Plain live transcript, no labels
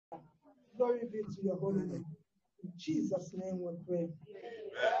Glory be to your holy name. In Jesus' name we pray.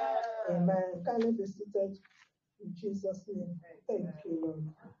 Amen. Can you be seated? In Jesus' name. Thank you, Lord.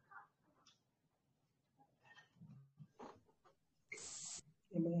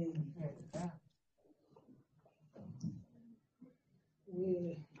 Amen.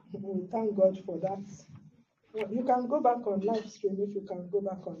 We thank God for that. Well, you can go back on live stream if you can go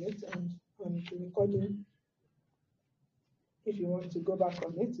back on it, and on the recording if you want to go back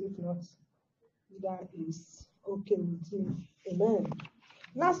on it. If not, that is okay with me. Amen.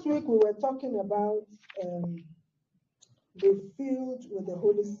 Last week we were talking about be filled with the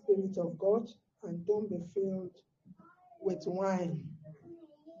Holy Spirit of God, and don't be filled with wine.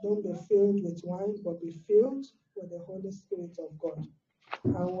 Don't be filled with wine, but be filled with the Holy Spirit of God.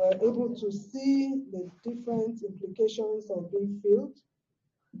 And we're able to see the different implications of being filled.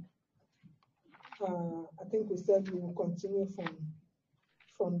 I think we said we will continue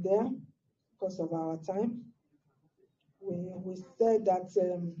from there because of our time. We said that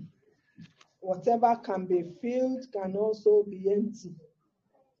whatever can be filled can also be empty.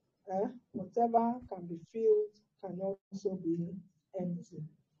 Whatever can be filled can also be empty.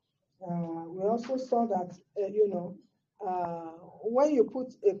 We also saw that, when you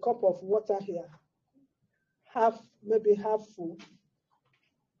put a cup of water here, maybe half full,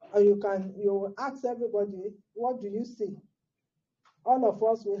 and you ask everybody, what do you see? All of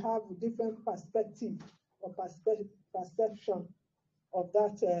us, we have different perspective or perception of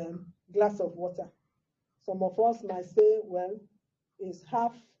that glass of water. Some of us might say, well, it's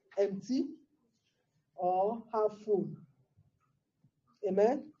half empty or half full.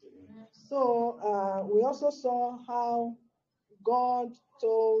 Amen? So we also saw how God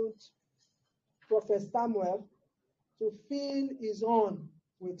told Prophet Samuel to fill his own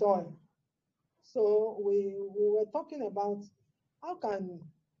with oil. So we were talking about how can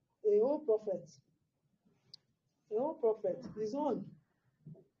a whole prophet, his own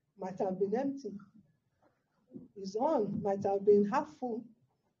might have been empty. His own might have been half full.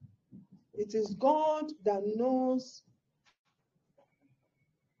 It is God that knows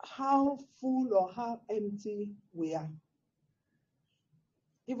how full or how empty we are.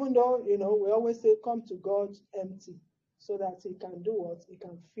 Even though, we always say, come to God empty, so that he can do what? He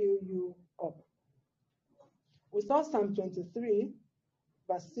can fill you up. We saw Psalm 23,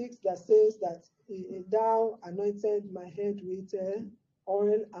 verse 6, that says that thou anointed my head with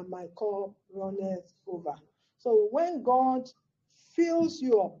oil, and my cup runneth over. So when God fills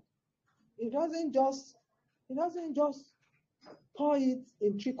you up, he doesn't just pour it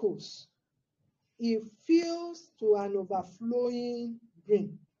in trickles. He fills to an overflowing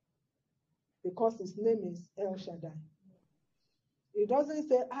brim, because his name is El Shaddai. He doesn't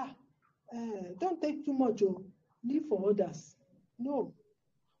say, don't take too much, leave for others. No.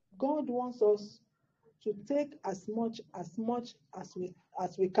 God wants us to take as much as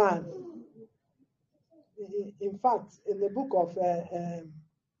we can. In fact, in the book of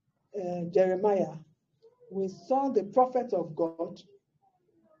Jeremiah, we saw the prophet of God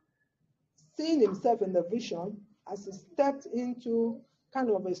seeing himself in the vision as he stepped into kind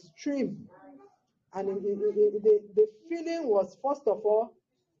of a stream. And the feeling was, first of all,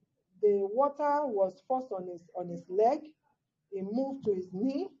 the water was first on his leg. It moved to his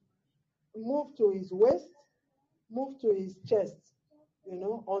knee, moved to his waist, moved to his chest,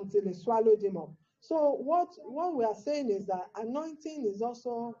 until it swallowed him up. So what we are saying is that anointing is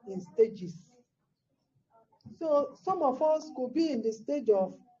also in stages. So some of us could be in the stage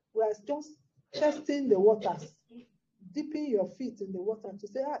of, we are just testing the waters, dipping your feet in the water to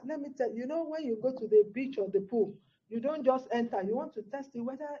say, let me tell you, when you go to the beach or the pool, you don't just enter. You want to test it,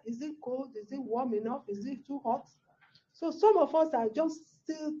 whether is it cold, is it warm enough, is it too hot? So some of us are just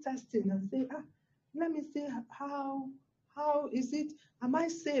still testing and say, let me see how is it, am I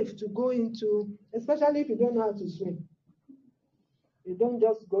safe to go into, especially if you don't know how to swim. You don't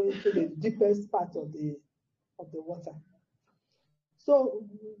just go into the deepest part of the water. So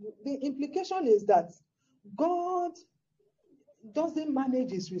the implication is that God doesn't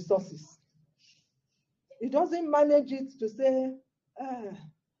manage his resources. He doesn't manage it to say,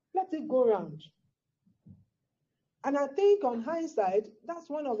 let it go round. And I think on hindsight, that's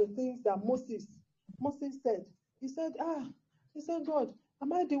one of the things that Moses said. He said, God,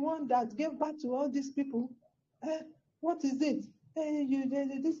 am I the one that gave birth to all these people? What is it?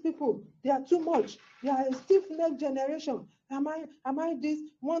 These people, they are too much. They are a stiff-necked generation. Am I this?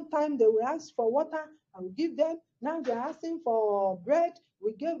 One time they will ask for water, I will give them. Now they're asking for bread,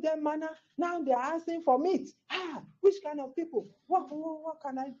 we gave them manna. Now they're asking for meat. Which kind of people? What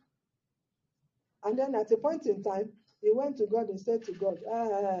can I? And then at a point in time, He went to God and said to God,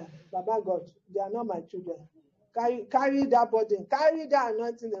 Baba God, they are not my children. Carry that burden, carry that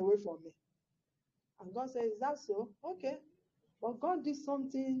anointing away from me. And God said, is that so? Okay. But God did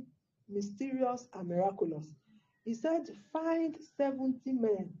something mysterious and miraculous. He said, find 70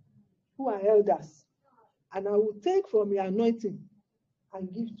 men who are elders, and I will take from your anointing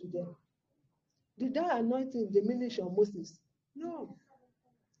and give to them. Did that anointing diminish on Moses? No.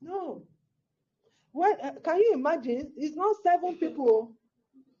 No. Well, can you imagine? It's not 7 people,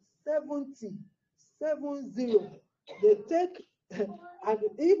 70. 70. They take, and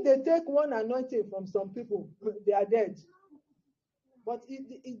if they take one anointing from some people, they are dead. But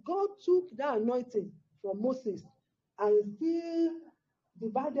God took that anointing from Moses and still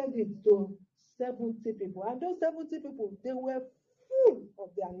divided it to 70 people. And those 70 people, they were full of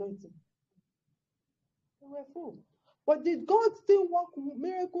the anointing. They were full. But did God still work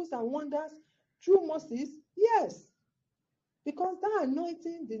miracles and wonders through Moses? Yes. Because that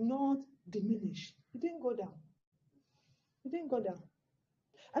anointing did not diminish. It didn't go down. It didn't go down.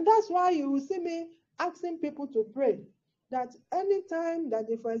 And that's why you will see me asking people to pray that anytime that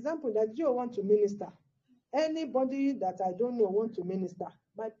they, for example, that you want to minister, anybody that I don't know want to minister,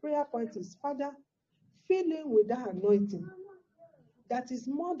 my prayer point is, Father, fill in with that anointing that is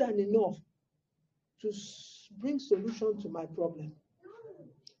more than enough to bring solution to my problem.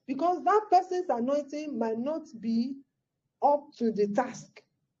 Because that person's anointing might not be up to the task,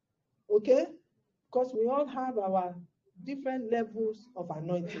 okay? Because we all have our different levels of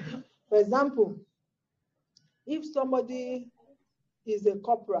anointing. For example, if somebody is a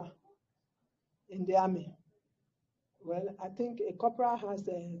corporal in the army, well, I think a corporal has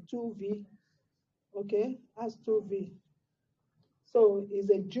a 2V, okay, has 2V. So is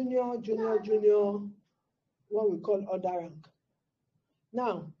a junior, what we call other rank.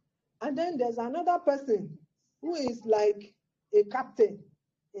 Now, and then there's another person who is like a captain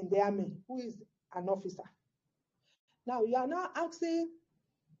in the army, who is an officer. Now, you are now asking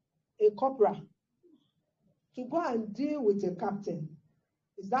a corporal to go and deal with a captain.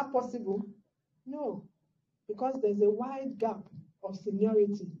 Is that possible? No, because there's a wide gap of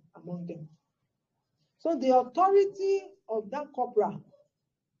seniority among them. So the authority of that corporal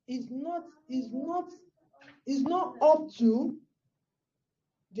is not up to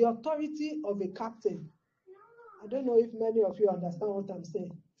the authority of a captain. I don't know if many of you understand what I'm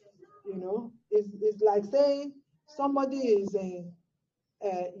saying. You know, it's like saying somebody is a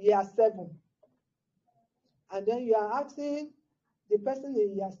year 7, and then you are asking the person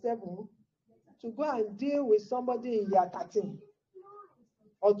in year 7 to go and deal with somebody in year 13,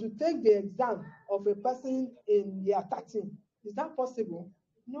 or to take the exam of a person in year 13. Is that possible?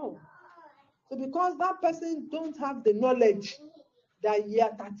 No. So because that person don't have the knowledge that year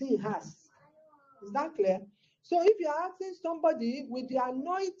 13 has. Is that clear? So if you are asking somebody with the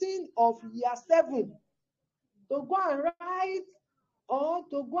anointing of year 7 to go and write or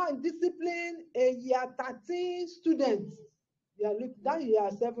to go and discipline a year 13 student, that year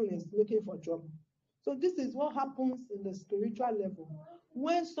 7 is looking for trouble. So this is what happens in the spiritual level.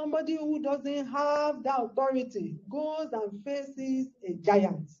 When somebody who doesn't have that authority goes and faces a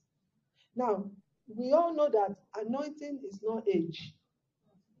giant. Now, we all know that anointing is not age.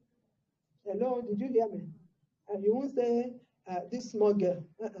 Hello, did you hear me? And you won't say, this small girl.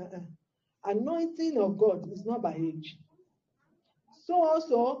 Anointing of God is not by age. So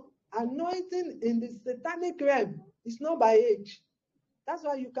also, anointing in the satanic realm is not by age. That's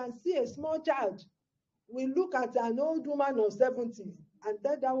why you can see a small child. We look at an old woman of 70 and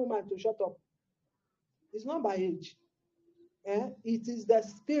tell that woman to shut up. It's not by age. It is the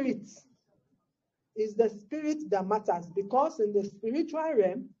spirit. It's the spirit that matters, because in the spiritual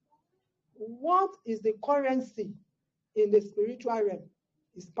realm, what is the currency in the spiritual realm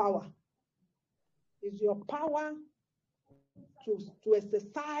is power. It's your power to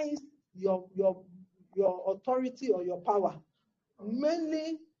exercise your authority or your power.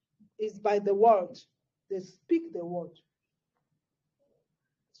 Mainly is by the word. They speak the word.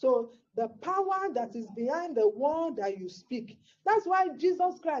 So the power that is behind the word that you speak. That's why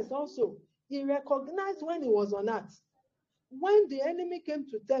Jesus Christ also, he recognized when he was on earth, when the enemy came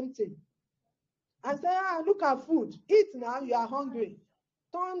to tempt him and said, look at food, eat now, you are hungry.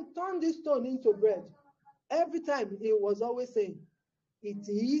 Turn this stone into bread. Every time he was always saying, it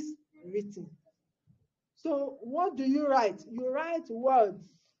is written. So what do you write? You write words.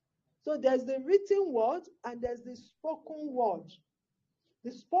 So there's the written word and there's the spoken word.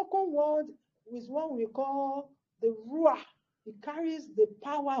 The spoken word is what we call the ruah. It carries the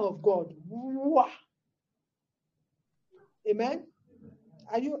power of God. Ruah. Amen?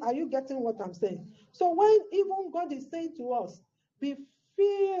 Are you getting what I'm saying? So when even God is saying to us, be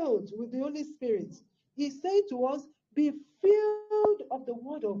filled with the Holy Spirit, he's saying to us, be filled of the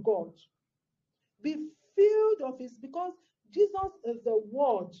word of God. Be filled of his, because Jesus is the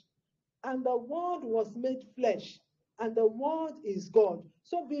word, and the word was made flesh, and the word is God.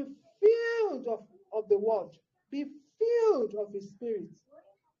 So be filled of the word. Be filled of his spirit.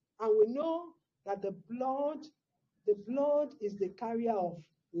 And we know that the blood is the carrier of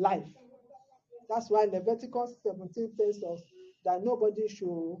life. That's why Leviticus 17 tells us that nobody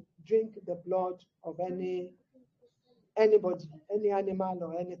should drink the blood of anybody, any animal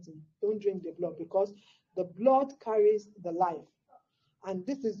or anything. Don't drink the blood, because the blood carries the life. And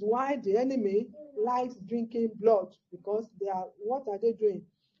this is why the enemy likes drinking blood, because what are they doing?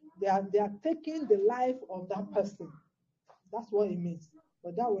 They are taking the life of that person. That's what it means.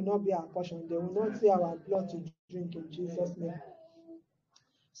 But that will not be our portion. They will not see our blood to drink in Jesus' name.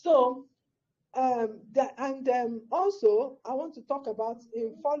 So, also, I want to talk about,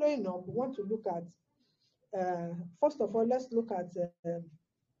 in following up, we want to look at, first of all, let's look at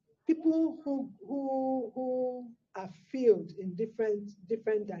people who are filled in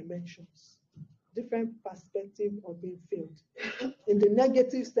different dimensions, different perspective of being filled. In the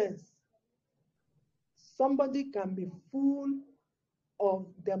negative sense, somebody can be full of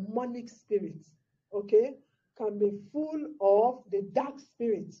demonic spirits, okay? Can be full of the dark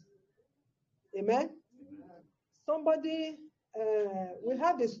spirits. Amen? Somebody, we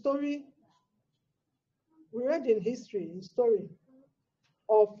had a story, we read in history,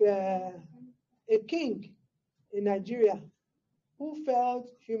 of a king in Nigeria who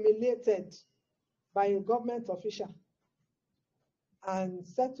felt humiliated by a government official and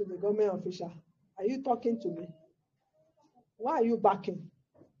said to the government official, "Are you talking to me? Why are you backing?"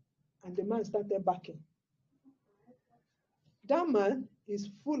 And the man started backing. That man is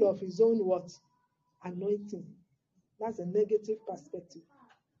full of his own what? Anointing. That's a negative perspective.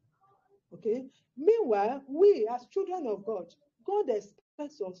 Okay? Meanwhile, we as children of God, God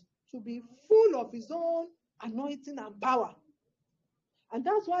expects us to be full of his own anointing and power. And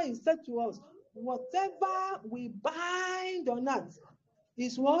that's why he said to us, whatever we bind on earth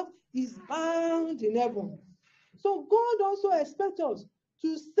is what? Is bound in heaven. So God also expects us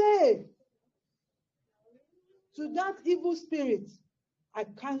to say to that evil spirit, I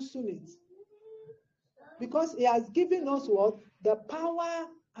cancel it. Because he has given us what? The power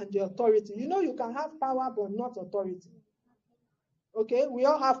and the authority. You know, you can have power but not authority. Okay, we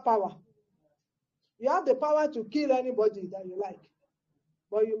all have power. You have the power to kill anybody that you like,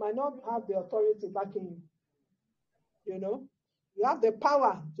 but you might not have the authority backing you. You know, you have the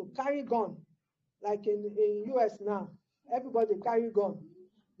power to carry gun, like in US now, everybody carry gun.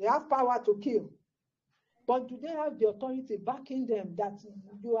 They have power to kill. But do they have the authority backing them that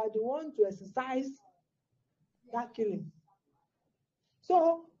you are the one to exercise that killing?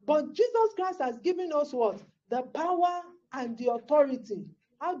 So, but Jesus Christ has given us what? The power and the authority.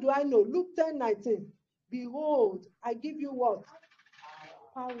 How do I know? Luke 10:19. Behold, I give you what?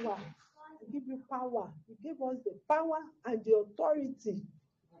 Power. I give you power. He gave us the power and the authority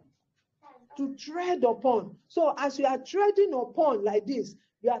to tread upon. So as you are treading upon like this,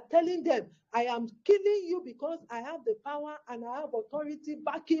 you are telling them, I am killing you because I have the power and I have authority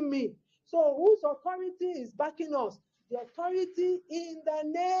backing me. So whose authority is backing us? The authority in the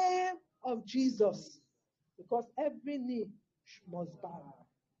name of Jesus. Because every knee must bow.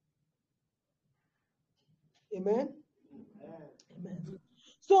 Amen? Amen.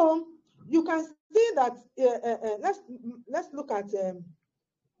 So you can see that, let's look at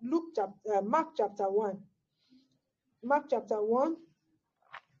Mark chapter 1. Mark chapter 1,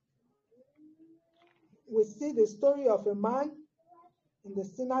 we see the story of a man in the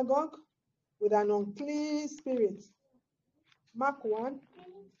synagogue with an unclean spirit. Mark 1.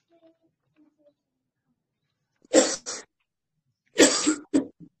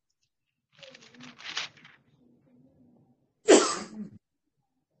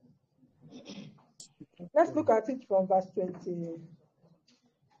 Let's look at it from verse 21.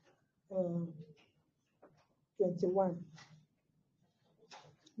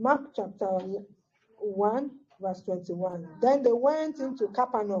 Mark chapter 1, verse 21. Then they went into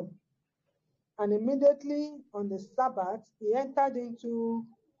Capernaum, and immediately on the Sabbath, he entered into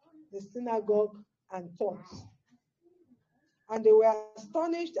the synagogue and taught. And they were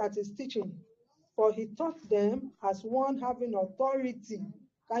astonished at his teaching, for he taught them as one having authority.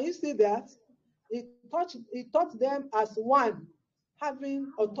 Can you see that? He taught them as one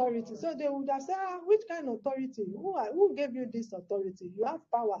having authority. So they would have said, which kind of authority? Who gave you this authority? You have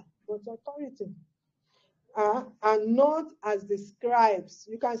power, but authority. And not as the scribes.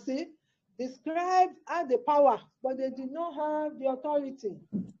 You can see The scribes had the power, but they did not have the authority.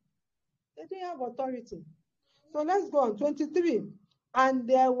 They didn't have authority. So let's go on. 23. And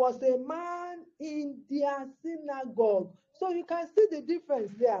there was a man in their synagogue. So you can see the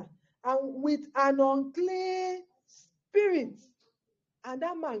difference there. And with an unclean spirit. And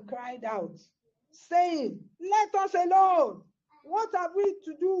that man cried out, saying, let us alone. What have we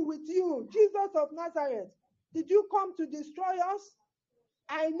to do with you, Jesus of Nazareth? Did you come to destroy us?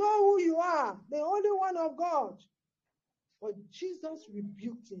 I know who you are, the Holy One of God. But Jesus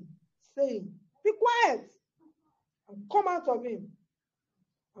rebuked him, saying, be quiet and come out of him.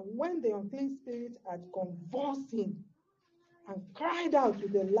 And when the unclean spirit had convulsed him and cried out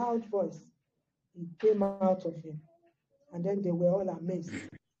with a loud voice, he came out of him. And then they were all amazed,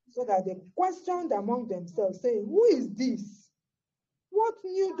 so that they questioned among themselves, saying, who is this? What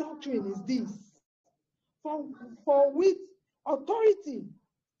new doctrine is this? For with authority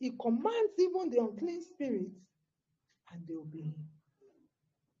he commands even the unclean spirits, and they obey him.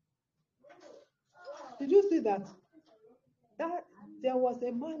 Did you see that? That there was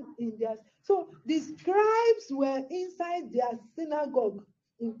a man in their... So the scribes were inside their synagogue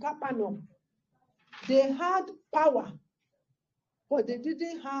in Capernaum. They had power, but they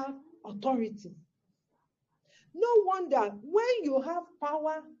didn't have authority. No wonder when you have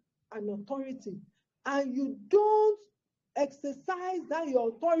power and authority and you don't exercise that your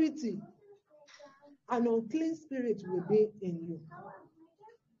authority, an unclean spirit will be in you.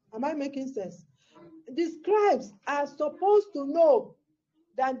 Am I making sense? The scribes are supposed to know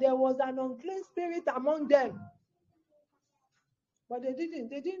that there was an unclean spirit among them, but they didn't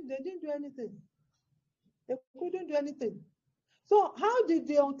do anything. They couldn't do anything. So how did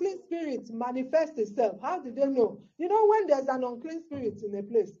the unclean spirit manifest itself? How did they know? You know, when there's an unclean spirit in a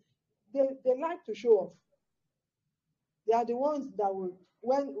place, they like to show off. They are the ones that will,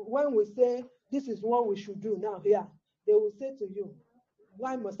 when we say this is what we should do now here, they will say to you,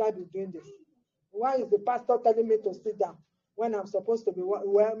 why must I be doing this? Why is the pastor telling me to sit down when I'm supposed to be?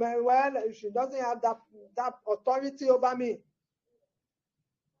 Well, she doesn't have that authority over me.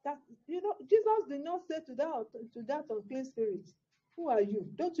 That, you know, Jesus did not say to that unclean spirit, who are you?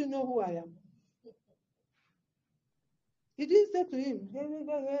 Don't you know who I am? He didn't say to him,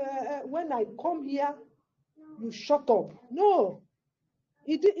 when I come here, you shut up. No.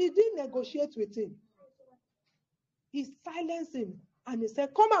 He didn't negotiate with him. He silenced him and he said,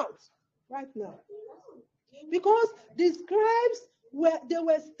 come out right now. Because the scribes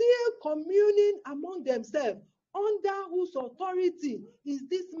were still communing among themselves. Under whose authority is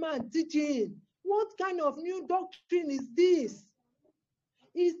this man teaching? What kind of new doctrine is this?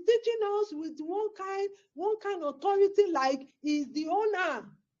 He's teaching us with one kind of authority, like he's the owner.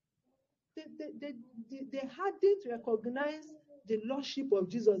 They hadn't recognized the lordship of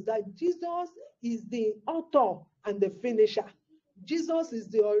Jesus, that Jesus is the author and the finisher. Jesus is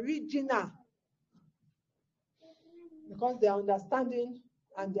the original. Because their understanding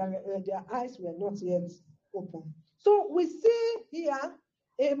and their eyes were not yet open. So we see here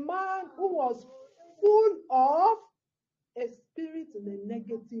a man who was full of a spirit in a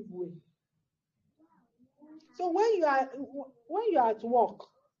negative way. So when you are at work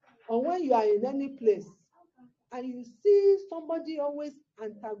or when you are in any place and you see somebody always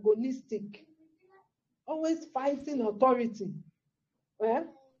antagonistic, always fighting authority, well,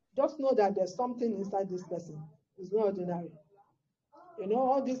 just know that there's something inside this person. It's not ordinary. You know,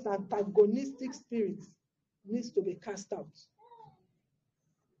 all these antagonistic spirits needs to be cast out.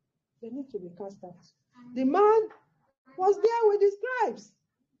 They need to be cast out. The man was there with the scribes.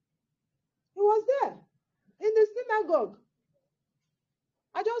 He was there in the synagogue.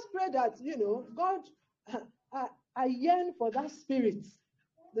 I just pray that, you know, God, I yearn for that spirit,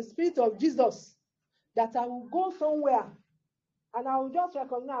 the spirit of Jesus, that I will go somewhere and I will just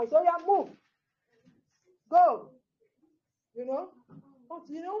recognize, oh yeah, move, go, you know. But,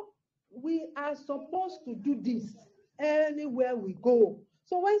 you know, we are supposed to do this anywhere we go.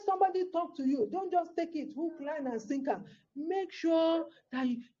 So when somebody talks to you, don't just take it hook, line, and sinker. Make sure that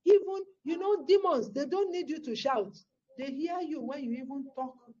even, you know, demons, they don't need you to shout. They hear you when you even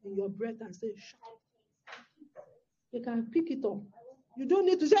talk in your breath and say, shut up. They can pick it up. You don't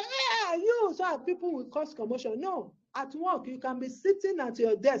need to say, hey, you, so that people will cause commotion. No, at work, you can be sitting at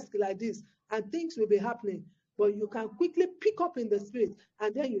your desk like this and things will be happening. But you can quickly pick up in the spirit.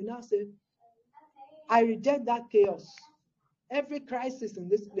 And then you now say, I reject that chaos. Every crisis in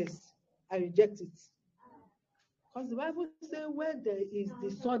this place, I reject it. Because the Bible says where there is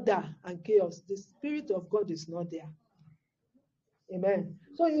disorder and chaos, the Spirit of God is not there. Amen.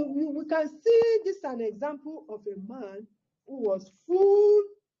 So we can see this an example of a man who was full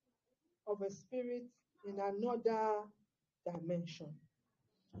of a spirit in another dimension.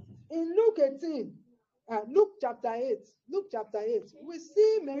 In Luke 18, Luke chapter 8, we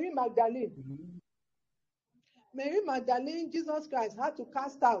see Mary Magdalene. Mary Magdalene, Jesus Christ had to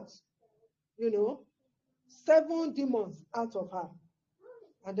cast out, 7 demons out of her.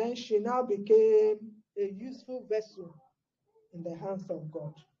 And then she now became a useful vessel in the hands of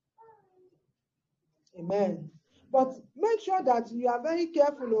God. Amen. But make sure that you are very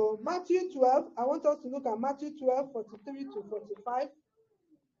careful. Matthew 12, I want us to look at Matthew 12, 43 to 45.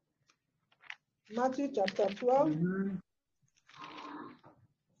 Matthew chapter 12,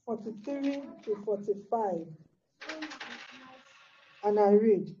 43 to 45. And I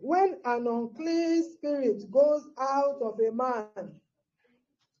read, when an unclean spirit goes out of a man,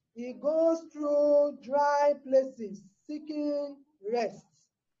 he goes through dry places seeking rest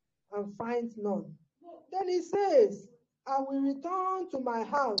and finds none. Then he says, I will return to my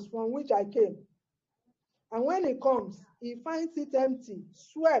house from which I came. And when he comes, he finds it empty,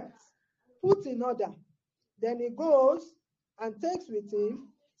 swept, put in order. Then he goes and takes with him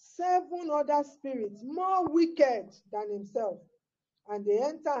 7 other spirits more wicked than himself. And they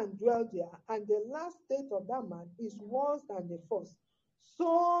enter and dwell there. And the last state of that man is worse than the first.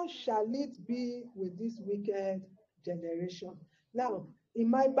 So shall it be with this wicked generation. Now, in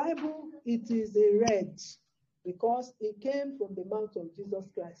my Bible, it is a red because it came from the mouth of Jesus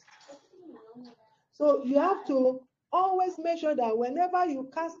Christ. So you have to always make sure that whenever you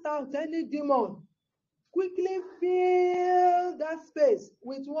cast out any demon, quickly fill that space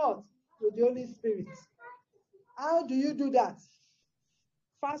with what? With the Holy Spirit. How do you do that?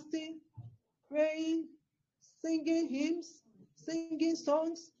 Fasting, praying, singing hymns, singing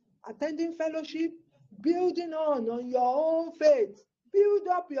songs, attending fellowship, building on your own faith. Build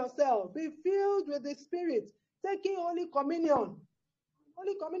up yourself. Be filled with the Spirit. Taking Holy Communion.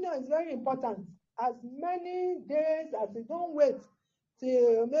 Holy Communion is very important. As many days as you don't wait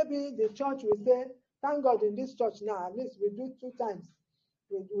till maybe the church will say, thank God in this church now, at least we do 2 times.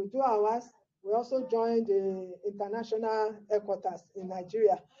 We do ours. We also join the international headquarters in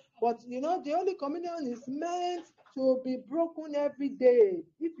Nigeria. But the Holy Communion is meant to be broken every day.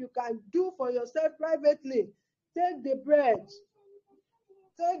 If you can do for yourself privately, take the bread,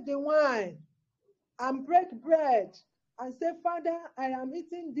 take the wine, and break bread and say, Father, I am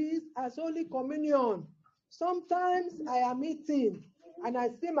eating this as Holy Communion. Sometimes I am eating and I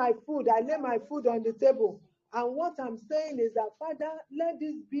see my food, I lay my food on the table. And what I'm saying is that, Father, let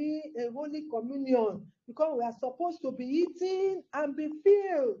this be a Holy Communion because we are supposed to be eating and be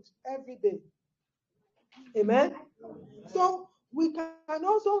filled every day. Amen? So we can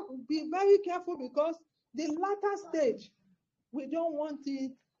also be very careful because the latter stage, we don't want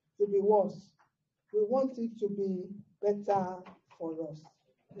it to be worse. We want it to be better for us.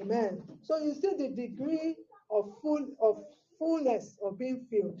 Amen. So you see the degree of fullness of being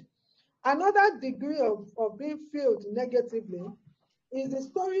filled. Another degree of being filled negatively is the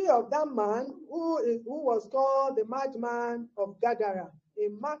story of that man who was called the madman of Gadara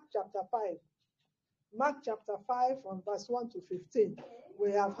in Mark chapter 5. Mark chapter 5 from verse 1 to 15.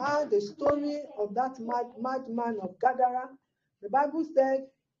 We have heard the story of that madman of Gadara. The Bible said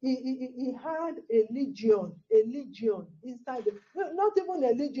he had a legion inside not even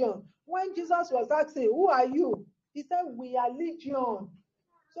a legion. When Jesus was asking, who are you? He said, we are legion.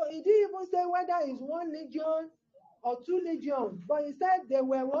 So he didn't even say whether it's 1 legion or 2 legions, but he said they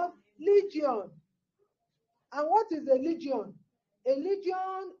were what? Legion. And what is a legion? A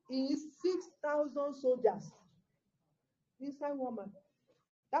legion is 6,000 soldiers inside one man.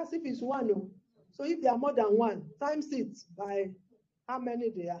 That's if it's 1. So if there are more than 1, times it by how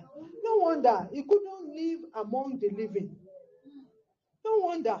many they are. No wonder he couldn't live among the living. No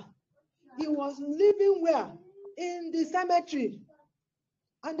wonder he was living where? In the cemetery.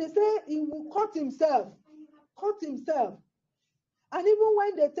 And they say he will cut himself. And even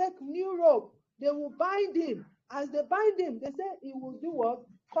when they take new rope, they will bind him. As they bind him, they say he will do what?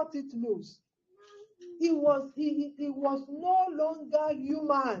 Cut it loose. He was no longer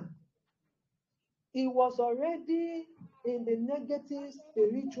human. He was already in the negative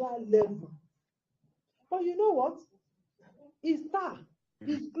spiritual level. But you know what? His star,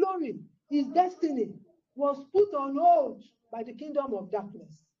 his glory, his destiny was put on hold by the kingdom of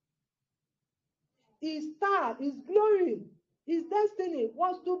darkness. His star, his glory, his destiny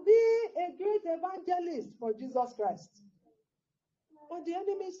was to be a great evangelist for Jesus Christ. But the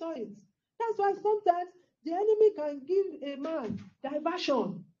enemy saw it. That's why sometimes the enemy can give a man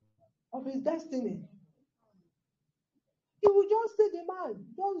diversion of his destiny. He will just see the man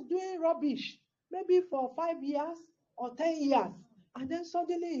just doing rubbish, maybe for 5 years or 10 years. And then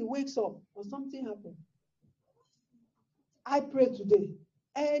suddenly he wakes up or something happened. I pray today,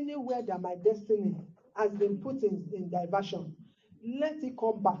 anywhere that my destiny has been put in diversion, let it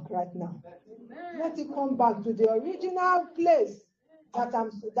come back right now. Let it come back to the original place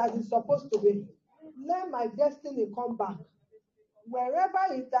that is supposed to be. Let my destiny come back.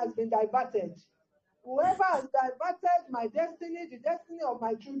 Wherever it has been diverted, whoever has diverted my destiny, the destiny of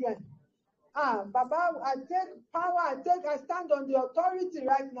my children. Baba, I take power, I stand on the authority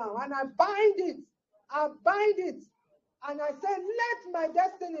right now, and I bind it. I bind it. And I say, let my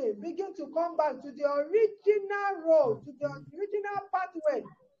destiny begin to come back to the original road, to the original pathway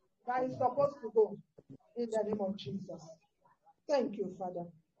that is supposed to go. In the name of Jesus. Thank you, Father.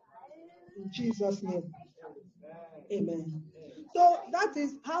 In Jesus' name. Amen. So that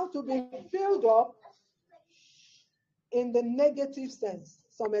is how to be filled up in the negative sense.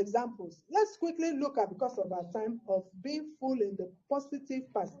 Some examples. Let's quickly look at, because of our time, of being full in the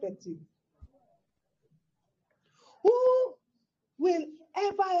positive perspective. Who will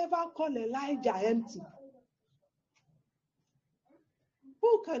ever call Elijah empty?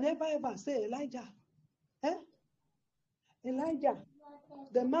 Who can ever say Elijah? Elijah,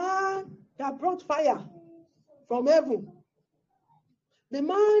 the man that brought fire from heaven, the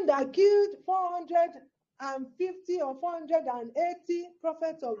man that killed 450 or 480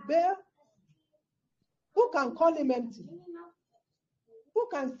 prophets of Baal. Who can call him empty? Who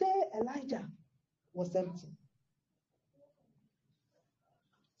can say Elijah was empty?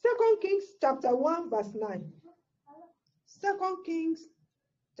 2 Kings chapter 1 verse 9. 2 Kings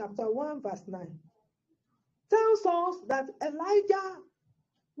chapter 1 verse 9 tells us that Elijah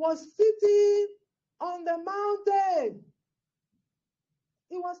was sitting on the mountain.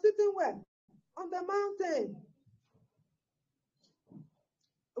 He was sitting where? On the mountain,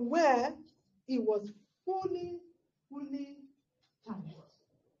 where he was fully charged.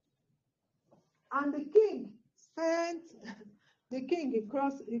 And the king sent, he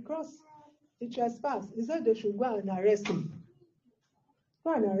crossed the trespass. He said they should go and arrest him.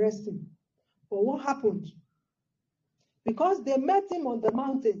 Go and arrest him. But what happened? Because they met him on the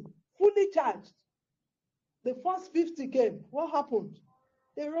mountain, fully charged. The first 50 came. What happened?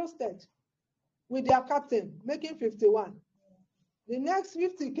 They roasted with their captain, making 51. The next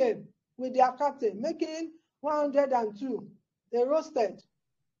 50 came with their captain, making 102. They roasted.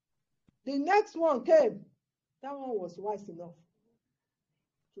 The next one came. That one was wise enough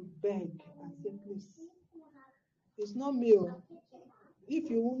to beg and say, please, it's not me. If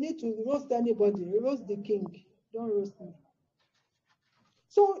you need to roast anybody, roast the king. Don't roast me.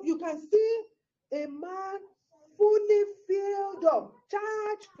 So you can see a man fully filled up,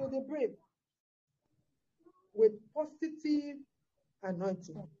 charged to the brim with positive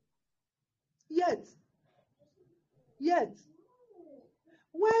anointing. Yet,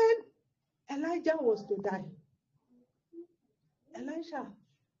 when Elijah was to die, Elisha,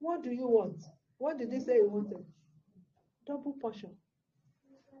 what do you want? What did he say he wanted? Double portion.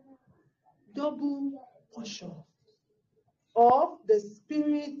 Double portion of the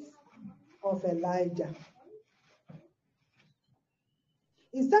spirit of Elijah.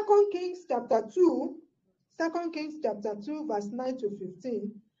 In 2 Kings chapter 2 verse 9 to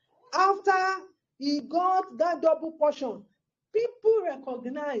 15, after he got that double portion, people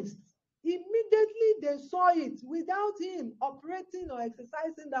recognized. Immediately they saw it without him operating or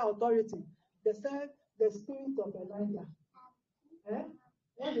exercising that authority. They said, the spirit of Elijah.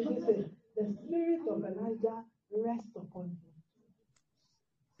 What did he say? The spirit of Elijah rests upon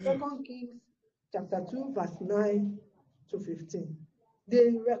him. 2 Kings chapter 2 verse 9 to 15.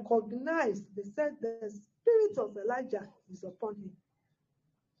 They recognized, they said the spirit of Elijah is upon him.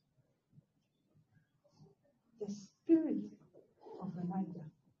 The spirit of Elijah.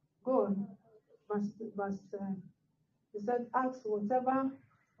 Go on. Verse he said, ask whatever.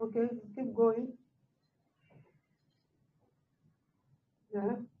 Okay, keep going.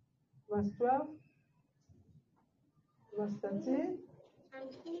 Yeah. Verse 12. Verse 13.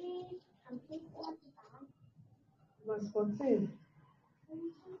 Verse 14.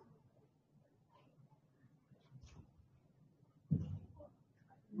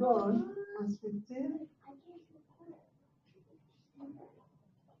 Go on. Verse 15.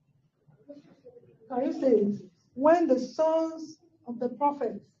 Can you say it? When the sons of the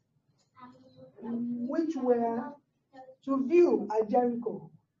prophets, which were to view at Jericho,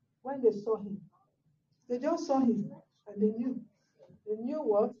 when they saw him, they just saw him and they knew. They knew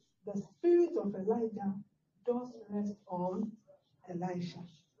what? The spirit of Elijah does rest on Elisha.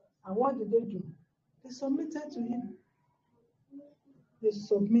 And what did they do? They submitted to him. They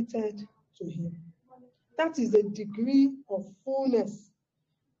submitted to him. That is a degree of fullness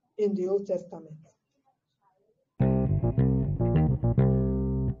in the Old Testament.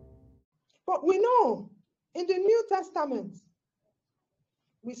 But we know in the New Testament,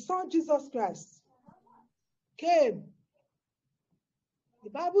 we saw Jesus Christ came. The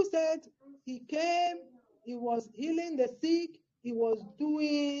Bible said he came, he was healing the sick, he was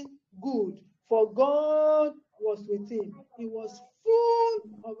doing good, for God was with him. He was full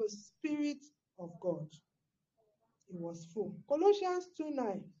of the Spirit of God. He was full. Colossians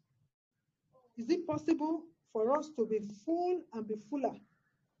 2:9. Is it possible for us to be full and be fuller?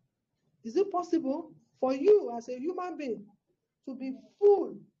 Is it possible for you as a human being to be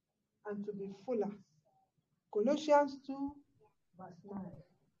full and to be fuller? Colossians 2:9.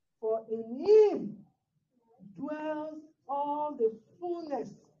 For in him dwells all the fullness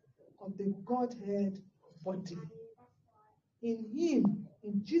of the Godhead body. In him,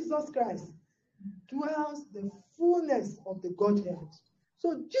 in Jesus Christ, dwells the fullness of the Godhead.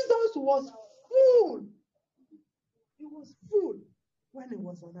 So Jesus was full. He was full when he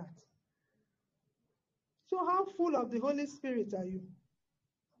was on earth. So how full of the Holy Spirit are you?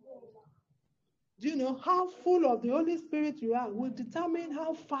 Do you know how full of the Holy Spirit you are will determine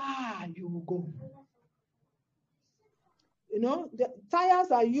how far you will go. You know, the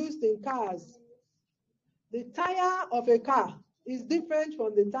tires are used in cars. The tire of a car is different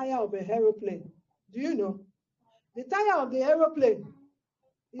from the tire of an aeroplane. Do you know? The tire of the aeroplane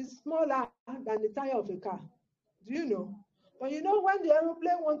is smaller than the tire of a car. Do you know? But you know, when the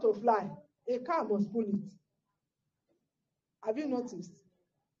aeroplane wants to fly, a car must pull it. Have you noticed?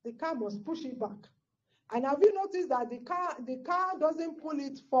 The car must push it back. And have you noticed that the car doesn't pull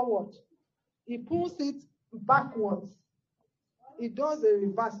it forward? It pulls it backwards. It does a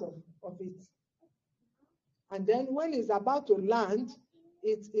reverse of it. And then when it's about to land,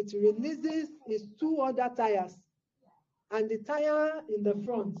 it releases its two other tires. And the tire in the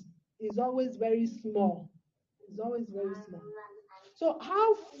front is always very small. It's always very small. So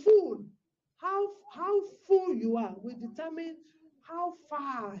how full you are will determine how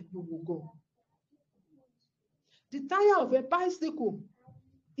far you will go. The tire of a bicycle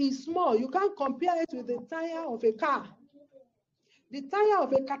is small. You can't compare it with the tire of a car. The tire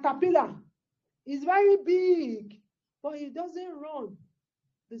of a caterpillar is very big, but it doesn't run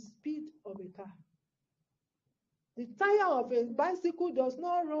the speed of a car. The tire of a bicycle does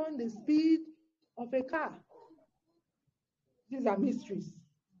not run the speed of a car. These are mysteries.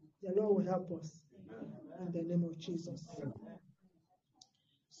 The Lord will help us in the name of Jesus.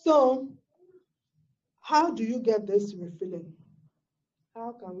 So, how do you get this refilling?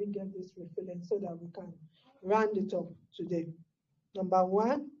 How can we get this refilling so that we can round it up today? Number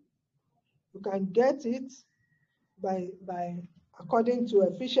one, you can get it by according to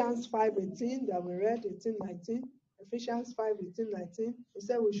Ephesians 5:18 that we read, 18:19. Ephesians 5:18-19. He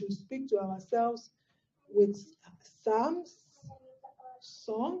said we should speak to ourselves with psalms,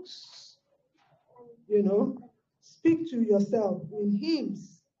 songs, you know, speak to yourself in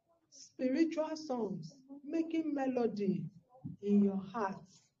hymns, spiritual songs, making melody in your heart.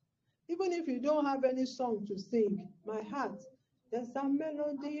 Even if you don't have any song to sing, my heart, there's a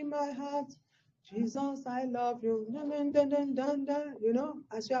melody in my heart. Jesus, I love you. You know,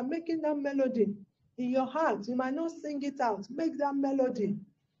 as you are making that melody in your heart, you might not sing it out. Make that melody.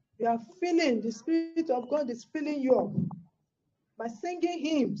 You are feeling, the Spirit of God is filling you up by singing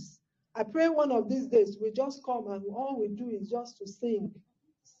hymns. I pray one of these days we just come and all we do is just to sing.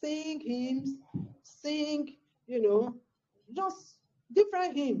 Sing hymns, sing, you know, just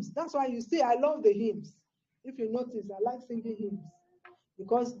different hymns. That's why you see I love the hymns. If you notice, I like singing hymns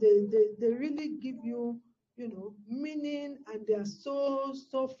because they really give you, you know, meaning, and they are so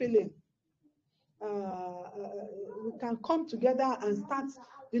filling. We can come together and start,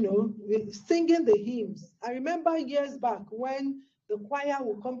 you know, singing the hymns. I remember years back when the choir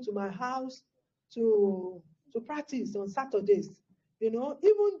would come to my house to practice on Saturdays. You know,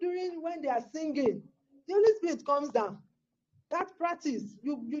 even during when they are singing, the Holy Spirit comes down. That practice,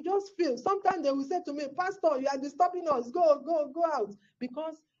 you just feel. Sometimes they will say to me, Pastor, you are disturbing us. Go out,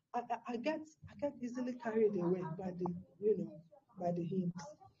 because I get easily carried away by the, you know, by the hymns.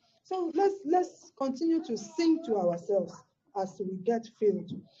 So let's continue to sing to ourselves as we get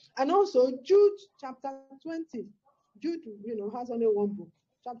filled. And also Jude chapter 20. Jude, you know, has only one book.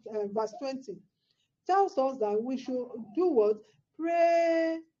 Verse 20 tells us that we should do what?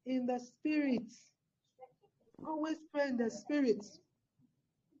 Pray in the Spirit. Always pray in the Spirit.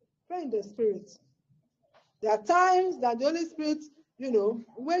 Pray in the Spirit. There are times that the Holy Spirit, you know,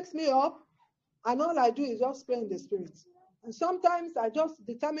 wakes me up, and all I do is just pray in the Spirit. And sometimes I just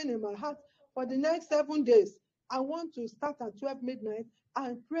determine in my heart, for the next 7 days, I want to start at 12 midnight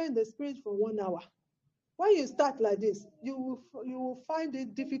and pray in the spirit for 1 hour. When you start like this, you will find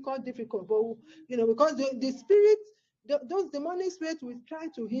it difficult, but because the spirit, those demonic spirits will try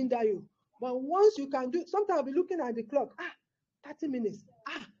to hinder you. But once you can do, sometimes I'll be looking at the clock, 30 minutes,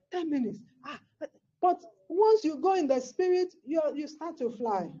 10 minutes, but once you go in the spirit, you start to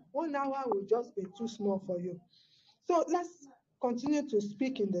fly. 1 hour will just be too small for you. So let's continue to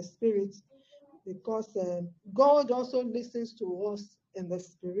speak in the spirit, because God also listens to us in the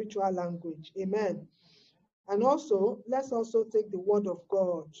spiritual language. Amen. And also, let's also take the word of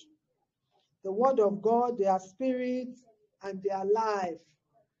God. The word of God, they are spirit and they are life.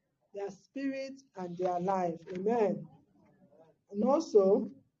 They are spirit and they are life. Amen. And also,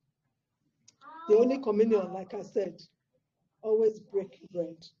 the Holy Communion, like I said, always break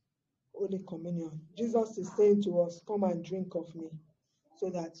bread. Holy Communion. Jesus is saying to us, come and drink of me, so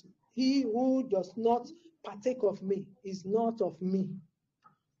that he who does not partake of me is not of me.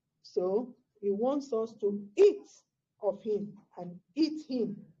 So he wants us to eat of him and eat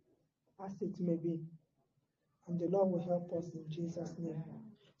him as it may be. And the Lord will help us in Jesus' name.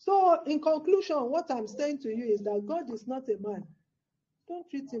 So in conclusion, what I'm saying to you is that God is not a man. Don't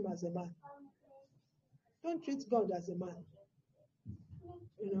treat him as a man. Don't treat God as a man.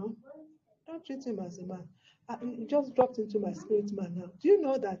 Don't treat him as a man. It just dropped into my spirit man now. Do you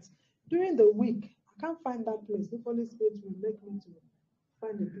know that during the week, I can't find that place. The Holy Spirit will make me to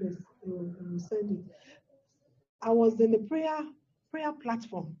find the place. He will send it. I was in a prayer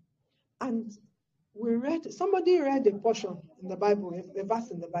platform, and somebody read a portion in the Bible, a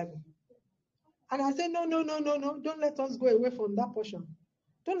verse in the Bible. And I said, no, don't let us go away from that portion.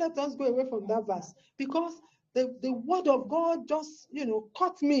 Don't let us go away from that verse, because the word of God just,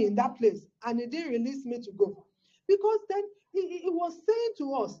 caught me in that place, and it didn't release me to go. Because then he was saying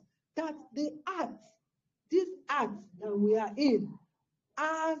to us that this earth that we are in,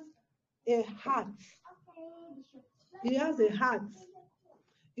 has a heart. He has a heart.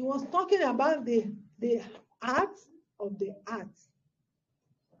 He was talking about the heart of the earth.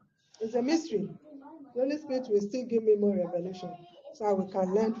 It's a mystery. The Holy Spirit will still give me more revelation, so we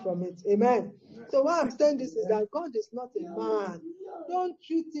can learn from it. Amen. So why I'm saying this is that God is not a man. Don't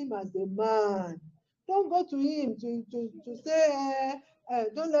treat him as a man. Don't go to him to say,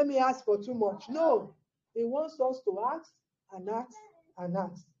 don't let me ask for too much. No. He wants us to ask and ask and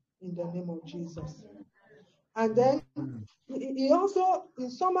ask in the name of Jesus. And then he also, in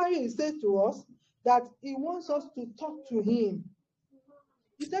summary, he said to us that he wants us to talk to him.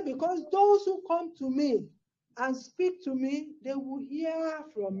 He said, because those who come to me and speak to me, they will hear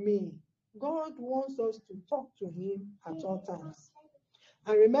from me. God wants us to talk to him at all times.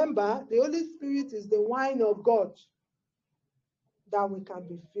 And remember, the Holy Spirit is the wine of God that we can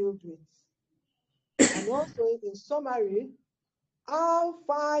be filled with. And also, in summary, how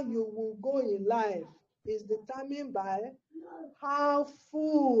far you will go in life is determined by how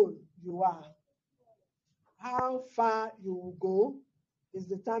full you are. How far you will go is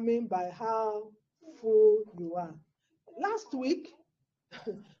determined by how full you are. Last week,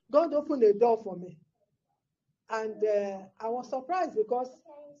 God opened a door for me. And I was surprised because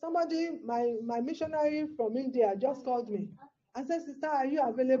somebody, my missionary from India, just called me and said, sister, are you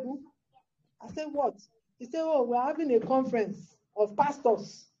available? I said, what? He said, oh, we're having a conference of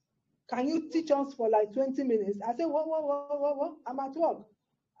pastors. Can you teach us for like 20 minutes? I said, what? I'm at work.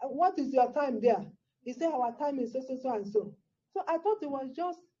 What is your time there? He said, our time is so and so. So I thought it was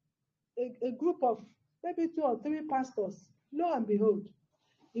just a group of maybe 2 or 3 pastors. Lo and behold,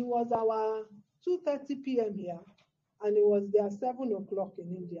 it was our 2:30 p.m. here, and it was their 7 o'clock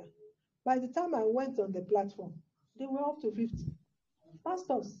in India. By the time I went on the platform, they were up to 50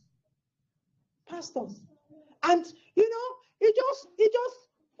 pastors. And it just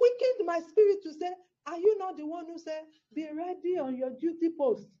quickened my spirit to say, are you not the one who said, be ready on your duty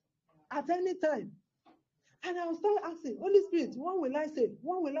post at any time? And I was started asking, Holy Spirit, what will I say?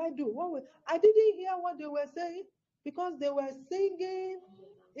 What will I do? I didn't hear what they were saying, because they were singing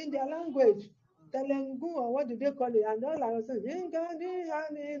in their language, Telugu, or what did they call it? And all I was saying,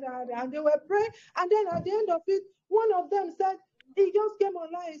 and they were praying. And then at the end of it, one of them said, he just came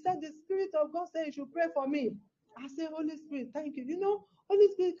online. He said, the Spirit of God said you should pray for me. I said, Holy Spirit, thank you. Holy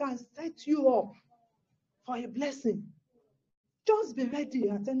Spirit can set you up for a blessing. Just be ready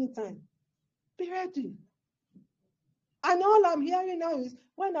at any time. Be ready. And all I'm hearing now is,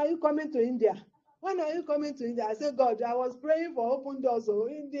 when are you coming to India? When are you coming to India? I said, God, I was praying for open doors. So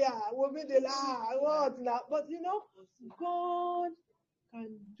India, will be the what now? But God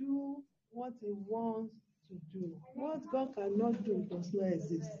can do what he wants to do. What God cannot do does not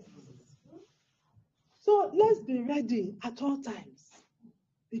exist. So let's be ready at all times,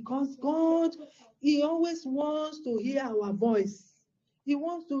 because God, He always wants to hear our voice. He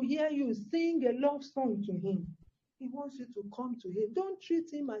wants to hear you sing a love song to Him. He wants you to come to Him. Don't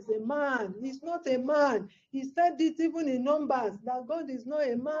treat Him as a man. He's not a man. He said it even in Numbers, that God is not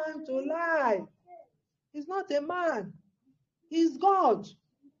a man to lie. He's not a man. He's God.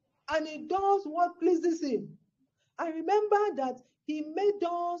 And He does what pleases Him. And remember that He made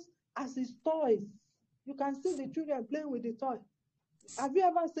us as His toys. You can see the children playing with the toy. Have you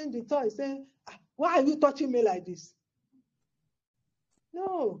ever seen the toy saying, why are you touching me like this?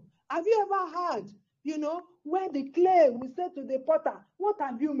 No. Have you ever heard, where the clay will say to the potter, what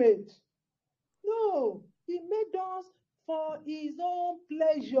have you made? No. He made us for His own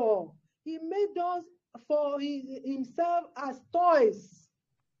pleasure. He made us for Himself as toys.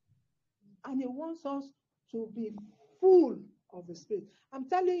 And He wants us to be full of the Spirit. I'm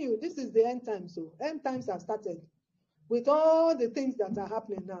telling you, this is the end times. So end times have started with all the things that are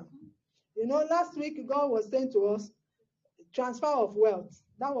happening now. Last week God was saying to us, transfer of wealth.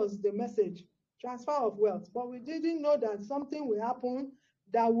 That was the message, transfer of wealth. But we didn't know that something will happen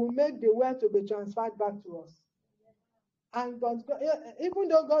that will make the wealth to be transferred back to us. And but even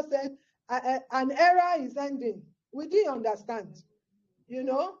though God said an era is ending, we didn't understand,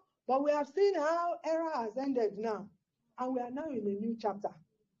 But we have seen how era has ended now. And we are now in a new chapter.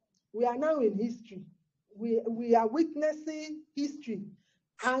 We are now in history. We are witnessing history.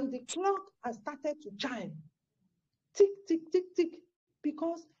 And the clock has started to chime. Tick, tick, tick, tick.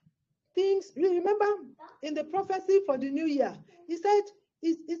 Because things, you remember in the prophecy for the new year, he said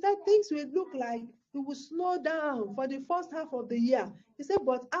things will look like it will slow down for the first half of the year. He said,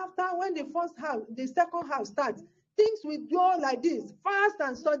 but after, when the second half starts, things will go like this, fast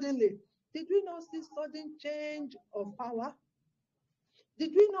and suddenly. Did we not see sudden change of power?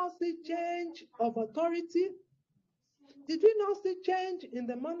 Did we not see change of authority? Did we not see change in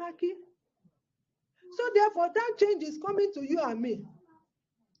the monarchy? So therefore, that change is coming to you and me,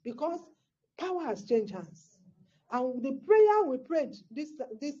 because power has changed hands. And the prayer we prayed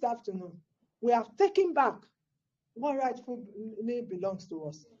this afternoon, we have taken back what rightfully belongs to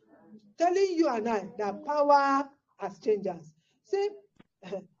us. Telling you and I that power has changed hands. See,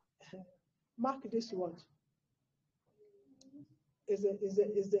 mark this word. Is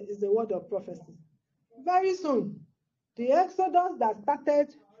a word of prophecy. Very soon, the exodus that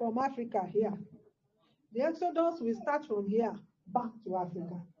started from Africa here, the exodus will start from here back to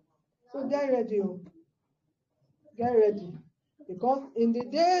Africa. So get ready, get ready. Because in the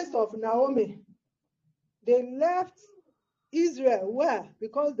days of Naomi, they left Israel where?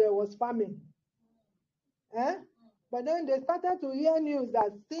 Because there was famine. But then they started to hear news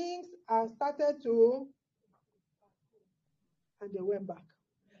that things have started to, and they went back.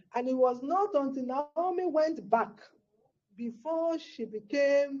 And it was not until Naomi went back before she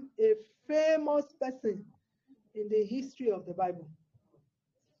became a famous person in the history of the Bible.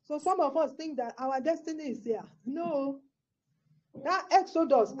 So some of us think that our destiny is here. No, that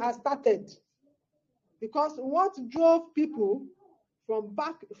exodus has started, because what drove people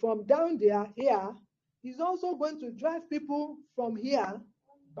from down there here is also going to drive people from here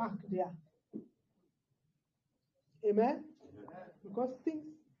back there. Amen. Because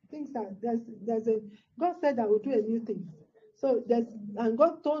things that there's a God said that we'll do a new thing. So and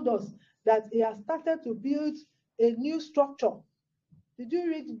God told us that He has started to build a new structure. Did you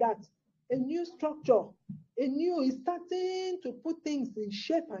read that? A new structure. Is starting to put things in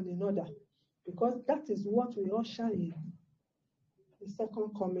shape and in order. Because that is what we usher in the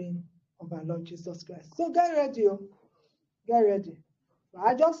second coming of our Lord Jesus Christ. So get ready, get ready.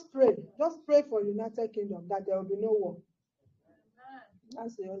 I just pray for United Kingdom that there will be no war.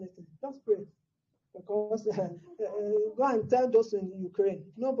 That's the only thing. Just pray. Because go and tell those in Ukraine,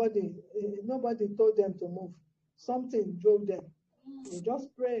 nobody told them to move. Something drove them. We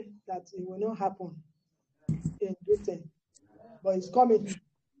just pray that it will not happen in Britain. But it's coming.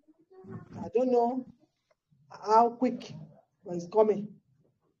 I don't know how quick, but it's coming.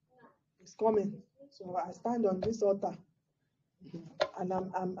 It's coming. So I stand on this altar, and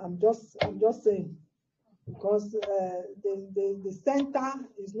I'm just saying, because the center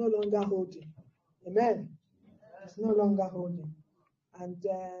is no longer holding. Amen. It's no longer holding. And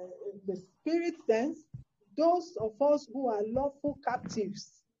the spirit sense, those of us who are lawful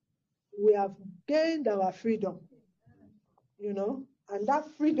captives, we have gained our freedom. And that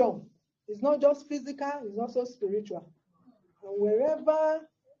freedom is not just physical, it's also spiritual. And wherever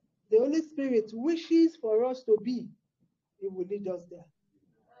the Holy Spirit wishes for us to be, He will lead us there.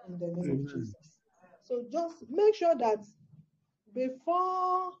 In the name of Jesus. So just make sure that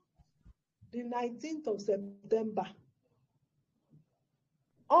before the 19th of September.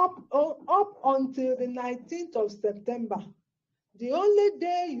 Up until the 19th of September, the only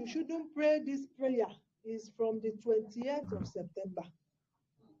day you shouldn't pray this prayer is from the 20th of September.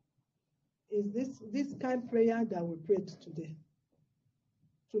 Is this kind of prayer that we prayed today,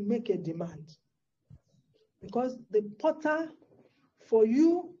 to make a demand. Because the portal for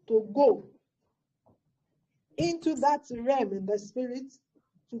you to go into that realm in the spirit,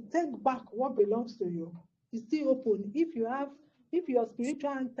 to take back what belongs to you, is still open. If your spiritual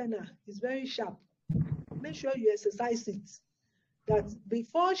antenna is very sharp, make sure you exercise it. That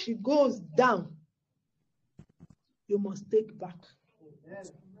before she goes down, you must take back.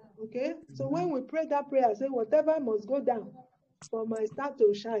 Okay? So when we pray that prayer, say, whatever must go down for my star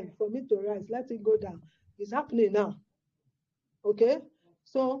to shine, for me to rise, let it go down. It's happening now. Okay?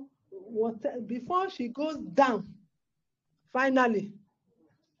 So before she goes down, finally,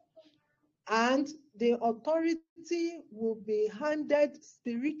 and the authority will be handed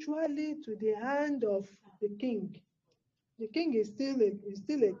spiritually to the hand of the king. The king is still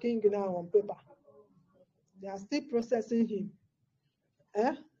a king now on paper. They are still processing him.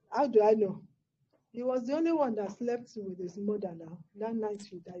 How do I know? He was the only one that slept with his mother now. That night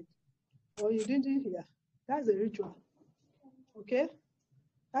she died. Or you didn't hear. That's a ritual. Okay?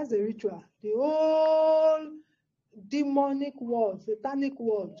 That's a ritual. The whole demonic world, satanic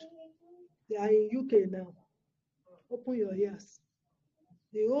world, they are in UK now. Open your ears.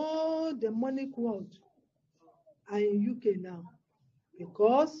 The whole demonic world are in UK now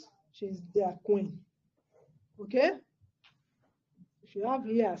because she's their queen. Okay? If you have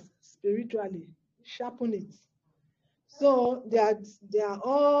ears spiritually, sharpen it. So they are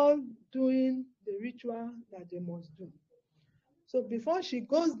all doing the ritual that they must do. So before she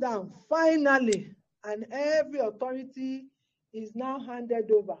goes down, finally, and every authority is now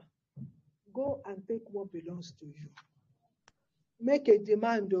handed over, go and take what belongs to you. Make a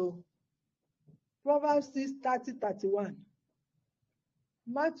demand, though. Proverbs 6:30-31.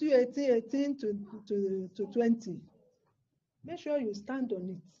 Matthew 18:18 to 20. Make sure you stand on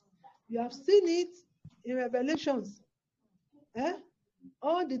it. You have seen it in Revelations.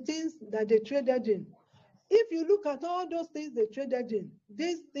 All the things that they traded in. If you look at all those things they traded in,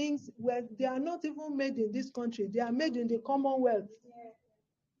 these things, they are not even made in this country. They are made in the Commonwealth.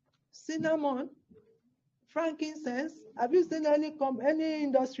 Cinnamon, frankincense. Have you seen any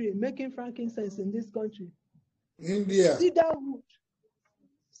industry making frankincense in this country? India. Cedar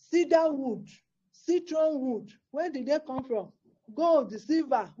wood, citron wood. Where did they come from? Gold,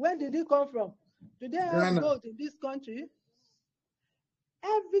 silver. Where did it come from? Do they have gold in this country?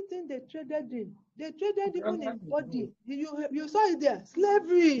 Everything they traded in. They traded even in body. You saw it there.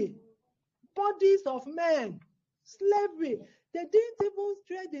 Slavery. Bodies of men. Slavery. They didn't even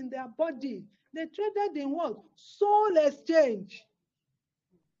trade in their body. They traded in what? Soul exchange.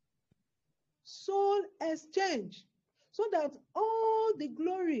 Soul exchange. So that all the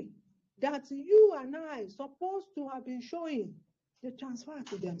glory that you and I supposed to have been showing, they transfer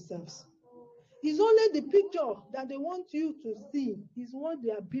to themselves. It's only the picture that they want you to see is what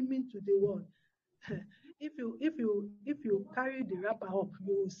they are beaming to the world. If you carry the wrapper up,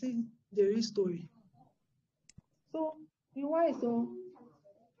 you will see the real story. So be wise, so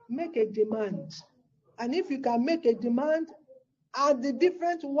make a demand. And if you can make a demand at the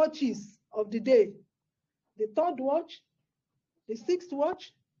different watches of the day, the third watch, the sixth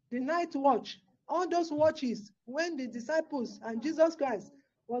watch, the ninth watch, all those watches, when the disciples and Jesus Christ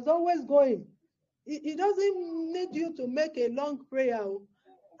was always going, it doesn't need you to make a long prayer.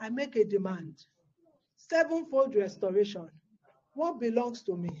 I make a demand. Sevenfold restoration. What belongs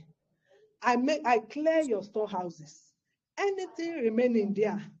to me? I clear your storehouses. Anything remaining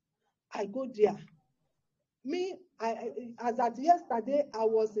there, I go there. Me, as at yesterday, I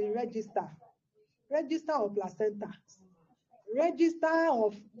was in register of placenta, register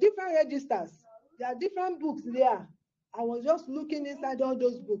of different registers. There are different books there. I was just looking inside all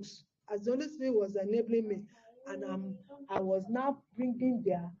those books as the Holy Spirit was enabling me. And I was now bringing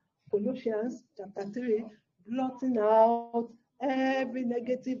their Colossians chapter 3, blotting out every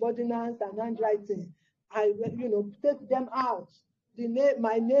negative ordinance and handwriting. I take them out.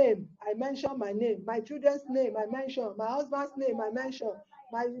 My name, I mention my name. My children's name, I mention. My husband's name, I mention.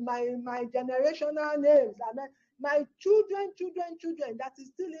 My generational names, my children that is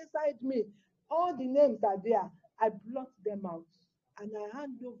still inside me. All the names are there. I blot them out and I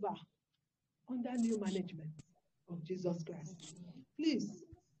hand over under new management of Jesus Christ. Please,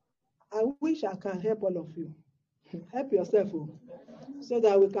 I wish I can help all of you. Help yourself, so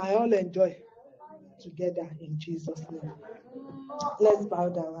that we can all enjoy together in Jesus' name. Let's bow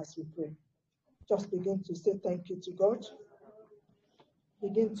down as we pray. Just begin to say thank you to God.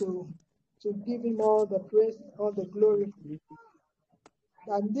 Begin to give him all the praise, all the glory.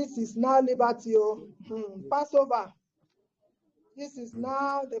 And this is now liberty, Passover. This is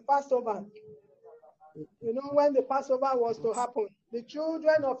now the Passover. You know, when the Passover was to happen, the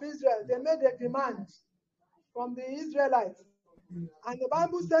children of Israel, they made a demand from the Israelites. And the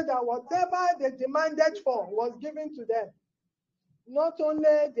Bible said that whatever they demanded for was given to them. Not only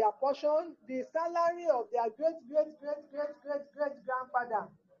their portion, the salary of their great-great-great-great-great-great-grandfather,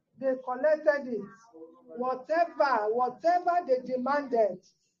 they collected it. Whatever they demanded.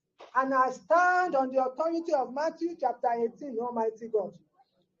 And I stand on the authority of Matthew chapter 18, Almighty God.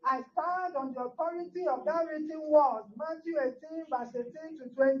 I stand on the authority of that written word, Matthew 18, verse 18 to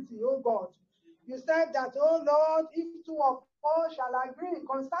 20, oh God. You said that, oh Lord, if two of us shall agree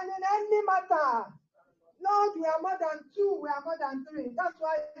concerning any matter, Lord, we are more than two, we are more than three. That's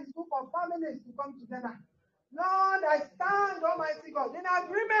why it's good for families to come together. Lord, I stand, Almighty God, in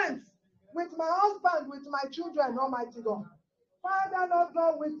agreement with my husband, with my children, Almighty God. Father, Lord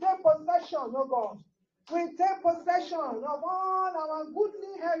God, we take possession, oh God. We take possession of all our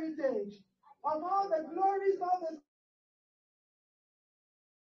goodly heritage, of all the glories, all the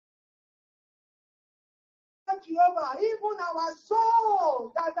Jehovah, even our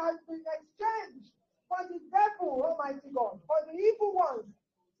soul that has been exchanged for the devil, Almighty God, for the evil ones.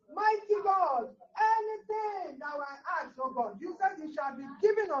 Mighty God, anything that I ask, oh God, you said it shall be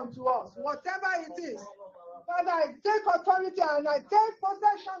given unto us, whatever it is. Father, I take authority and I take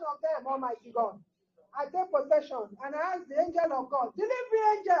possession of them, Almighty God. I take possession and I ask the angel of God, delivery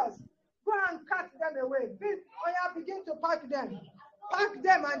angels, go and cast them away. Begin to pack them and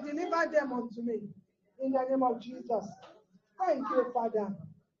deliver them unto me. In the name of Jesus. Thank you, Father.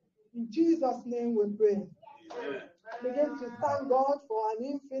 In Jesus' name we pray. Begin to thank God for an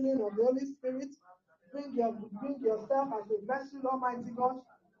infilling of the Holy Spirit. Bring yourself as a vessel, Almighty God.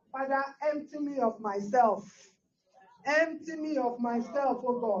 Father, empty me of myself. Empty me of myself,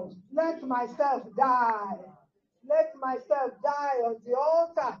 oh God. Let myself die. Let myself die on the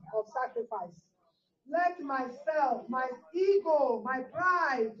altar of sacrifice. Let myself, my ego, my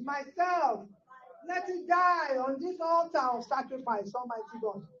pride, myself, let it die on this altar of sacrifice, Almighty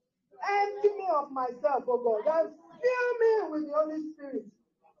God. Empty me of myself, oh God, and fill me with the Holy Spirit.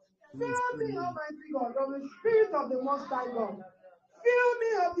 Fill me, Almighty God, of the Spirit of the Most High God. Fill me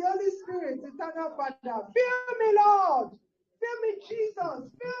of the Holy Spirit, eternal Father. Fill me, Lord. Fill me, Jesus.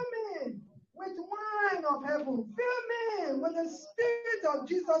 Fill me with wine of heaven. Fill me with the Spirit of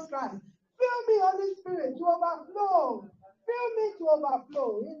Jesus Christ. Fill me, Holy Spirit, to overflow. Fill me to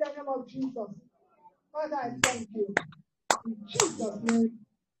overflow in the name of Jesus. Father, I thank you. In Jesus' name,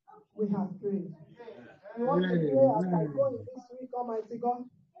 we have prayed. We want to pray as I go in this week, Almighty God.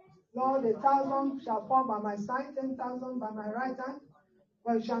 Lord, 1,000 shall fall by my side, 10,000 by my right hand,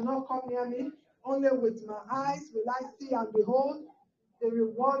 but it shall not come near me. Only with my eyes will I see and behold the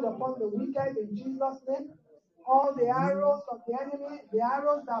reward upon the wicked in Jesus' name. All the arrows of the enemy, the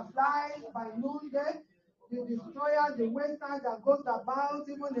arrows that fly by noonday, the destroyer, the waster that goes about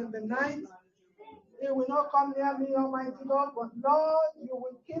even in the night, it will not come near me, Almighty God, but Lord, you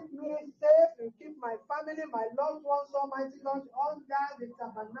will keep me safe, you keep my family, my loved ones, Almighty God, under the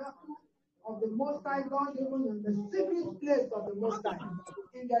tabernacle of the Most High God, even in the secret place of the Most High,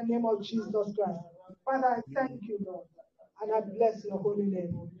 in the name of Jesus Christ. Father, I thank you, Lord, and I bless your holy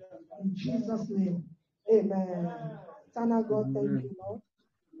name. In Jesus' name, amen. Eternal God, thank you, Lord.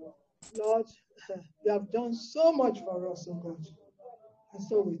 Lord, you have done so much for us, oh God, and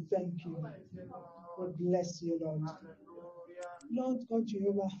so we thank you. We bless you, Lord. Lord God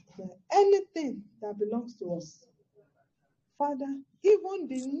Jehovah, anything that belongs to us, Father, even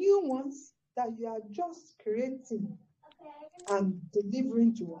the new ones that you are just creating and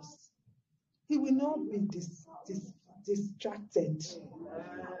delivering to us, it will not be distracted.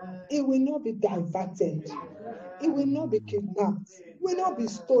 It will not be diverted. It will not be kidnapped. It will not be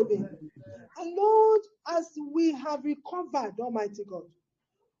stolen. And Lord, as we have recovered, Almighty God,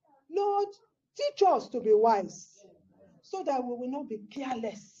 Lord, teach us to be wise so that we will not be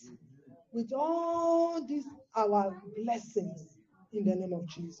careless with all these our blessings in the name of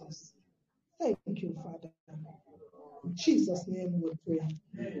Jesus. Thank you, Father. In Jesus' name we pray.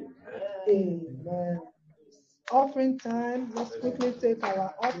 Amen. Offering time. Let's quickly take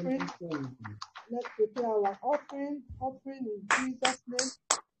our offering. Let's prepare our offering. Offering in Jesus' name.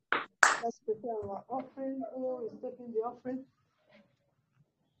 Let's prepare our offering. Who is taking the offering?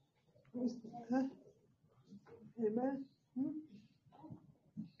 Amen.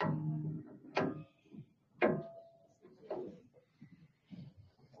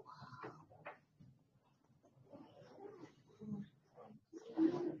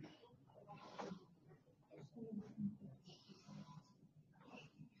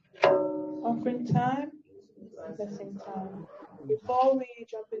 offering time, blessing time. Before we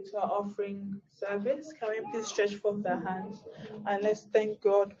jump into our offering service, can we please stretch forth our hands and let's thank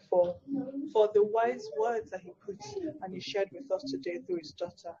God for the wise words that He put and He shared with us today through His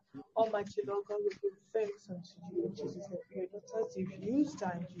daughter. Almighty Lord God, we give thanks unto you in Jesus' name. For your daughters, you've used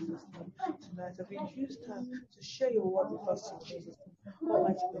time in Jesus' name tonight. Have you used time to share your word with us in Jesus' name?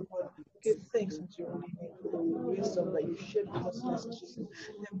 Almighty Lord God, give thanks unto your holy name for the wisdom that you shared with us in Jesus' name.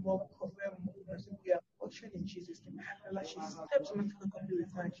 Then more we are portion in Jesus' name. And like she steps into the company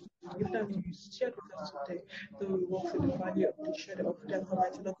with her, give that you shared with us today, though we walk through the valley of the shadow of death,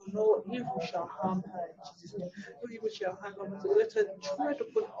 Almighty Lord, no evil shall harm her in Jesus' name. No evil shall harm her. Let her try to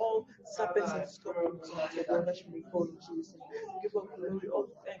put all serpents and scorpions into the that she may fall in Jesus' name. Give her glory, all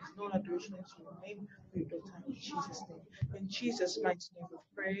thanks, no adoration into your name, for your daughter in Jesus' name. In Jesus' mighty name we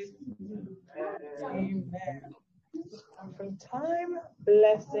pray. Amen. And from time,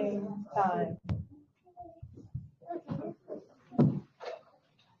 blessing time.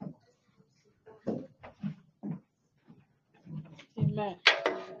 Amen.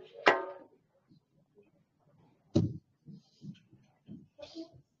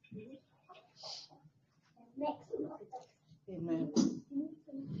 Amen.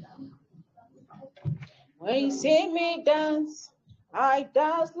 When you see me dance, I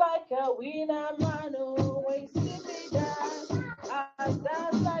dance like a winner man. Oh, when you see me dance, I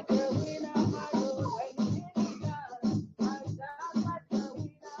dance like a winner man. Oh, when you see me dance, I dance like a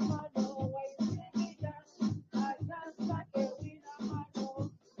winner man. Oh, when you see me dance, I dance like a winner man. Oh,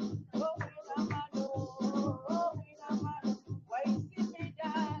 winner man. Oh, winner man. When you see me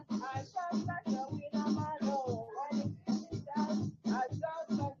dance, I dance like a winner man. Oh, when you see me dance, I dance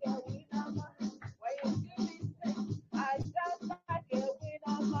like a winner man. When you see me sing, I dance like a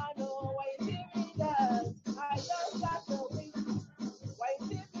winner man. Oh, when you see me dance, I dance like a winner. When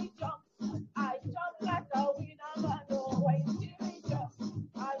you see me jump, I jump like a winner man. Oh, when you see me jump,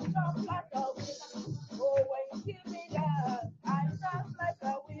 I jump like a winner. Oh, when you see me dance, I dance like a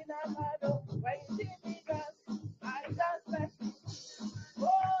winner man. Oh, when you see me dance, I dance like oh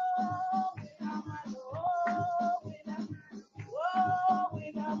winner man. Oh winner. Oh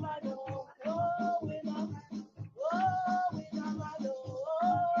winner man. Oh winner. Oh winner man.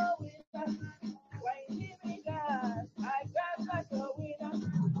 Oh winner. When you see me dance, I dance like a winner.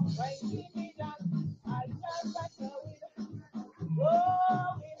 When you see me dance, I dance like a winner. Oh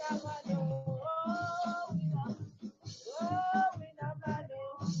winner man. Oh winner. Oh winner man.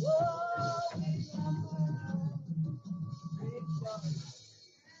 Oh winner.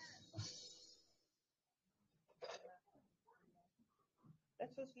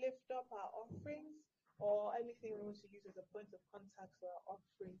 Let us lift up our offerings or anything we want to use as a point of contact for our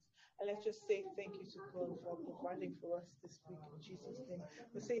offerings. And let's just say thank you to God for providing for us this week in Jesus' name.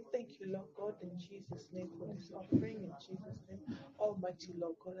 We say thank you, Lord God, in Jesus' name for this offering in Jesus' name. Almighty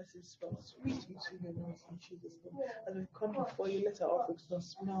Lord God, let it smell sweet into your nose in Jesus' name. As we come before you, let our offerings not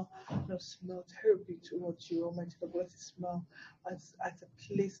smell terribly towards you, Almighty Lord. Let it smell as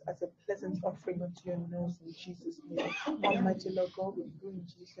a pleasant offering unto your nose in Jesus' name. Almighty Lord God, we bring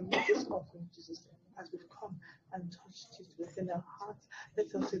Jesus and make this offering Jesus' name. As we've come and touched it within our hearts,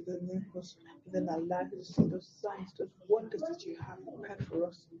 let us see the miracles within our lives, see those signs, those wonders that you have prepared for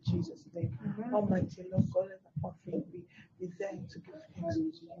us in Jesus' name. Almighty Lord God, let the offering be there to give thanks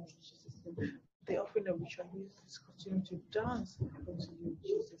unto you in Jesus' name. The offering that we shall use is continue to dance unto you in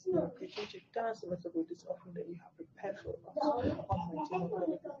Jesus' name. Continue to dance with this offering that you have prepared for us. Almighty Lord God,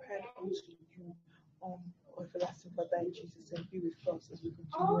 we prepared unto you. Everlasting Father in Jesus and be with us as we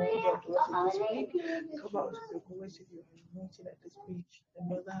continue on the rest of this week. Come out of your grace with your anointing at this week.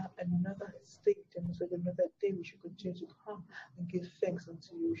 Another state and so another day we should continue to come and give thanks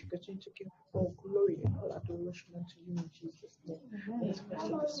unto you. We should continue to give all glory and all adoration unto you in Jesus' name. For this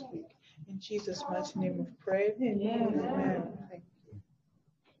rest of this week. In Jesus' mighty name we pray. Amen. Thank you.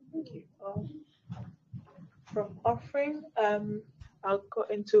 Thank you. From offering, I'll go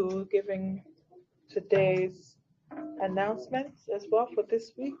into giving today's announcements as well for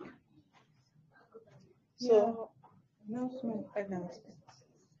this week. So, announcements.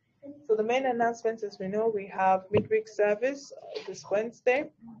 So the main announcements, as we know, we have midweek service this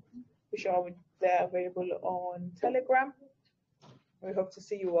Wednesday, which are there available on Telegram. We hope to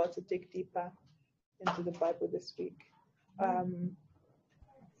see you all to dig deeper into the Bible this week.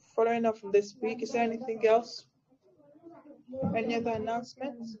 Following up from this week, is there anything else? Any other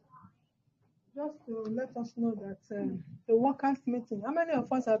announcements? Just to let us know that the workers' meeting, how many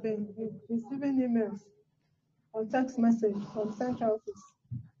of us have been receiving emails or text message from Central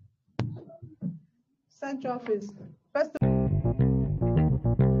Office? First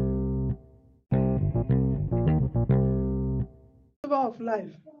Festival of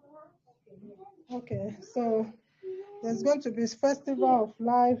Life. Okay, so there's going to be Festival of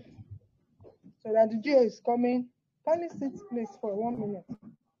Life. So that the Geo is coming. Can you sit, please, for 1 minute?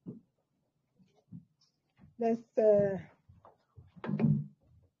 Let's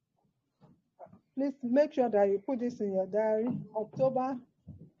please make sure that you put this in your diary. October.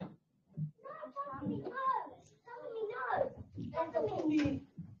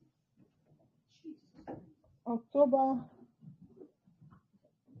 October.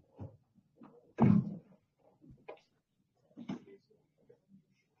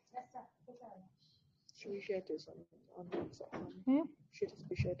 Should we share this on WhatsApp? Should this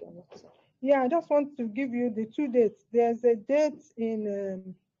be shared on WhatsApp? Yeah, I just want to give you the 2 dates. There's a date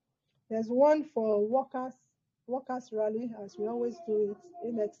in there's one for workers rally, as we always do it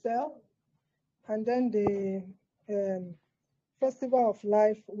in Excel, and then the Festival of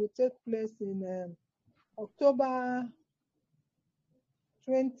Life will take place in October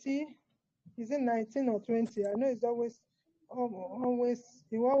 20. Is it 19 or 20? I know it's always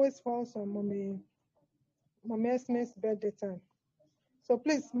it always falls on Mommy Esme's birthday time. So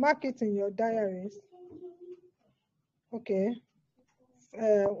please mark it in your diaries. Okay.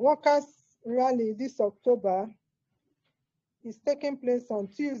 Workers rally this October is taking place on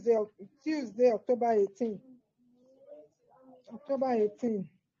Tuesday, October 18. October 18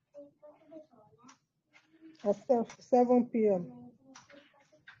 at 7 p.m.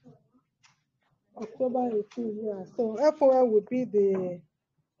 October 18, yeah. So FOL will be the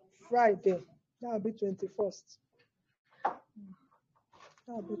Friday. That will be 21st. That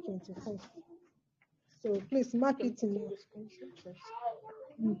will be 21st. So please mark it in your screenshot first.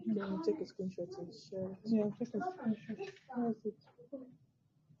 Then you take a screenshot and share it. Yeah, take a screenshot. Where is it?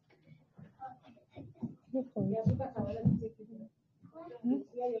 Look on it.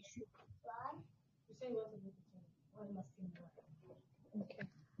 Okay.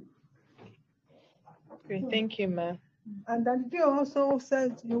 Great, thank you, ma'am. And then he also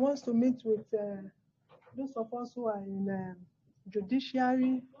said he wants to meet with those of us who are in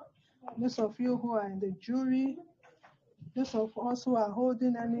judiciary, those of you who are in the jury, those of us who are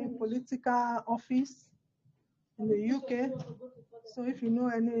holding any political office in the UK. So if you know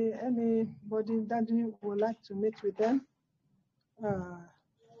anybody that you would like to meet with them, I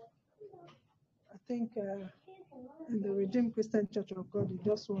think in the Redeemed Christian Church of God, he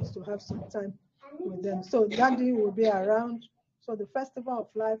just wants to have some time with them. So Daddy will be around. So the Festival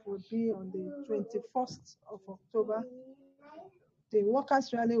of Life will be on the 21st of October. The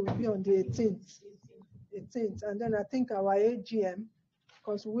Workers' Rally will be on the 18th. And then I think our AGM,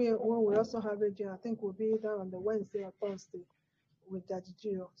 because when we also have AGM, I think we'll be either on the Wednesday or Thursday with Daddy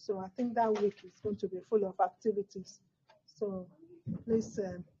Gio. So I think that week is going to be full of activities. So please,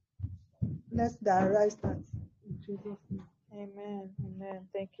 let's diarize that in Jesus' name. Amen. Amen.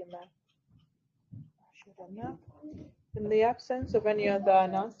 Thank you, ma'am. In the absence of any other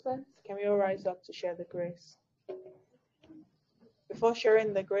announcements, can we all rise up to share the grace? Before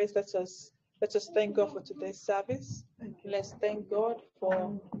sharing the grace, let us thank God for today's service. Let's thank God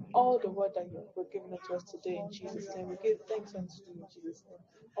for all the word that you have given to us today in Jesus' name. We give thanks unto you in Jesus' name.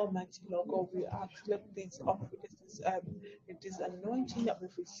 Almighty Lord God, we ask, let this anointing that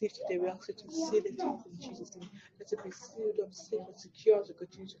we've received today, we ask you to seal it in Jesus' name. Let it be sealed up, safe and secure to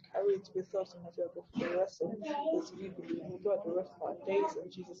continue to carry it with us and as we go for the rest of this week, throughout the rest of our days in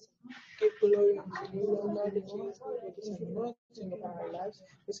Jesus' name. Give glory unto you, Lord, in Jesus' name, for this anointing of our lives.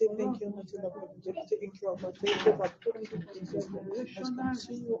 We say thank you, Almighty Lord, for taking care of us. Thank you for putting in Jesus' name. Let's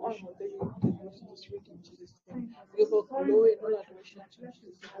continue on with the rest of this week in Jesus' name. Give us glory and all adoration to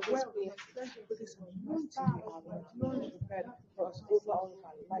Jesus' name. For this anointing you have prepared for us over all of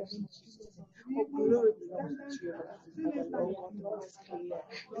our lives in Jesus' name. All glory belongs to you, Lord God.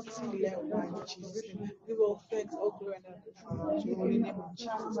 This is clear wine in Jesus' name. Give all thanks, all glory and adoration to your holy name in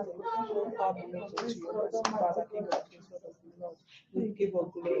Jesus' name. All power belongs to you, Father, King of Kings, Lord of Lords. We give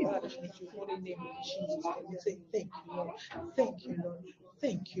all glory and adoration to your holy name in Jesus' name. We say thank you, Lord. Thank you, Lord.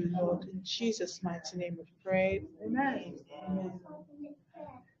 Thank you, Lord. In Jesus' mighty name we pray. Amen. Amen.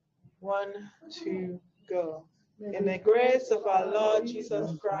 1, 2, go. In the grace of our Lord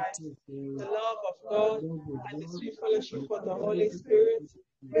Jesus Christ, the love of God, and the sweet fellowship of the Holy Spirit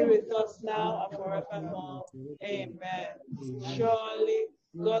be with us now and forevermore. Amen. Surely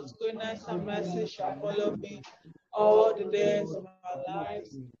God's goodness and mercy shall follow me all the days of our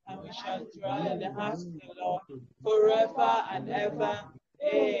lives, and we shall dwell in the house of the Lord forever and ever.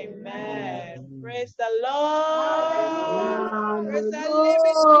 Amen. Praise the Lord. Praise the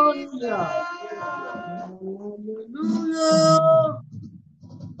living Jesus.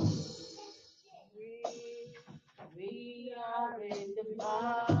 We are